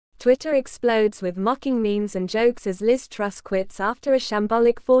Twitter explodes with mocking memes and jokes as Liz Truss quits after a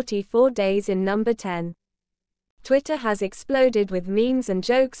shambolic 44 days in number 10. Twitter has exploded with memes and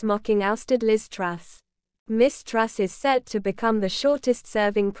jokes mocking ousted Liz Truss. Miss Truss is set to become the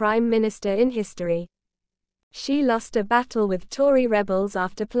shortest-serving Prime Minister in history. She lost a battle with Tory rebels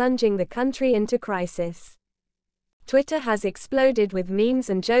after plunging the country into crisis. Twitter has exploded with memes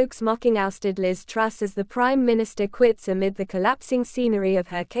and jokes mocking ousted Liz Truss as the Prime Minister quits amid the collapsing scenery of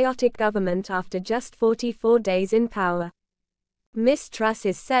her chaotic government after just 44 days in power. Miss Truss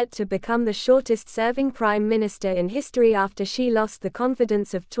is set to become the shortest-serving Prime Minister in history after she lost the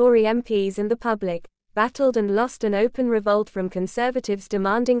confidence of Tory MPs and the public, battled and lost an open revolt from Conservatives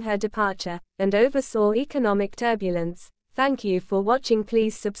demanding her departure, and oversaw economic turbulence. Thank you for watching.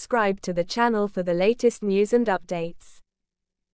 Please subscribe to the channel for the latest news and updates.